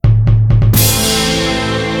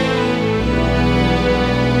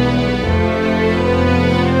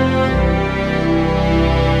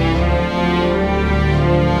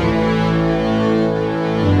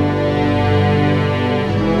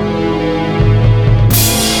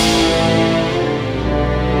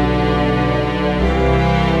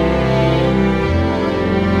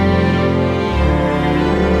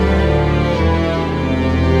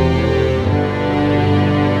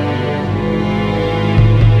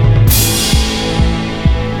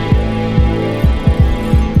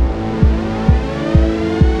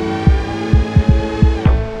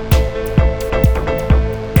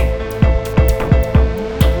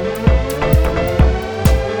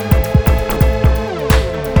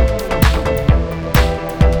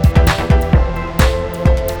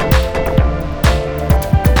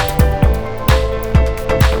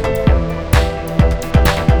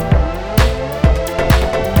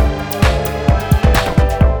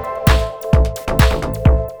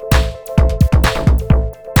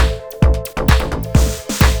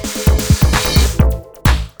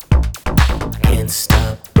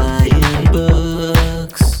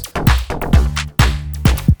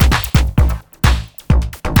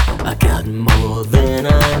more than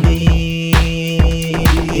I need.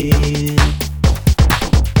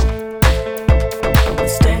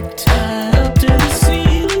 Stacked high up to the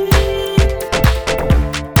ceiling,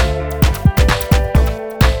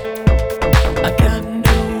 I got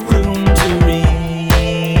no room to read.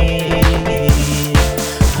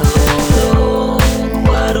 Oh Lord,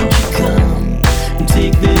 why don't you come and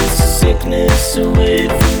take this sickness away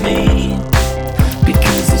from me?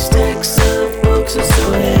 Because the stacks of books are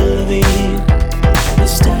so heavy. The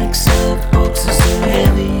stacks of books are so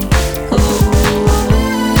heavy.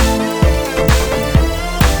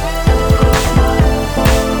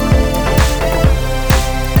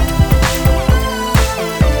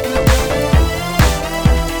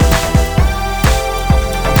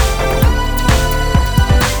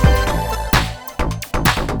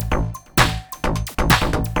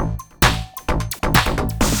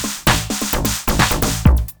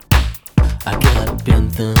 I got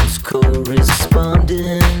Bentham's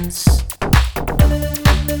correspondence,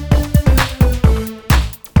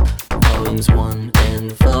 volumes 1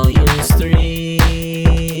 and volumes 3.